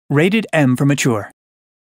Rated M for mature.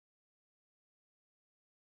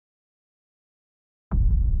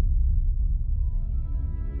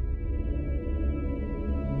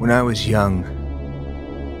 When I was young,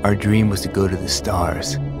 our dream was to go to the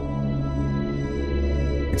stars.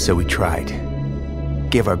 And so we tried,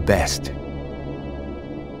 gave our best.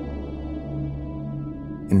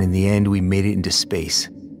 And in the end, we made it into space.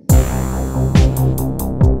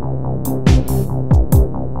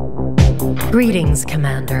 Greetings,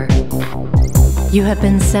 Commander. You have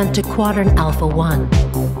been sent to Quadrant Alpha 1.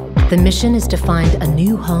 The mission is to find a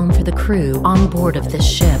new home for the crew on board of this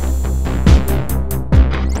ship.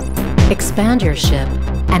 Expand your ship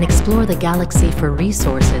and explore the galaxy for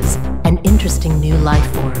resources and interesting new life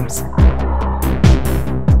forms.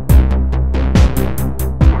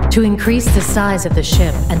 To increase the size of the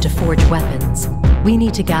ship and to forge weapons, we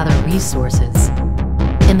need to gather resources.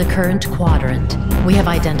 In the current quadrant, we have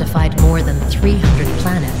identified more than 300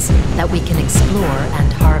 planets that we can explore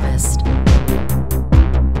and harvest.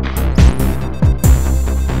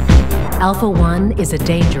 Alpha 1 is a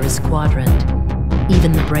dangerous quadrant.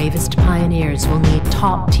 Even the bravest pioneers will need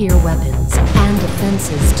top-tier weapons and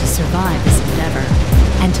defenses to survive this endeavor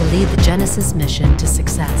and to lead the Genesis mission to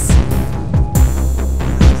success.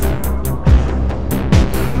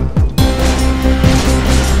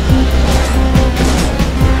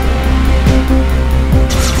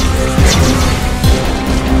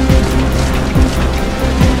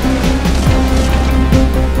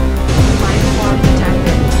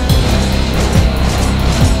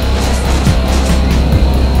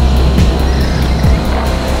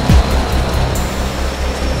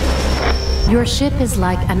 Your ship is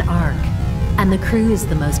like an ark, and the crew is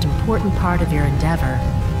the most important part of your endeavor.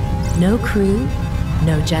 No crew,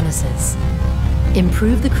 no Genesis.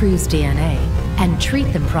 Improve the crew's DNA and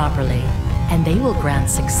treat them properly, and they will grant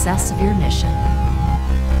success of your mission.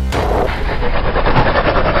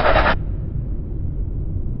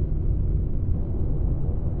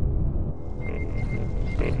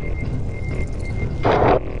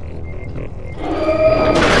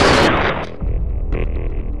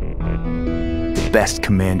 The best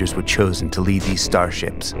commanders were chosen to lead these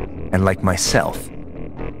starships, and like myself,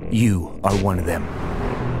 you are one of them.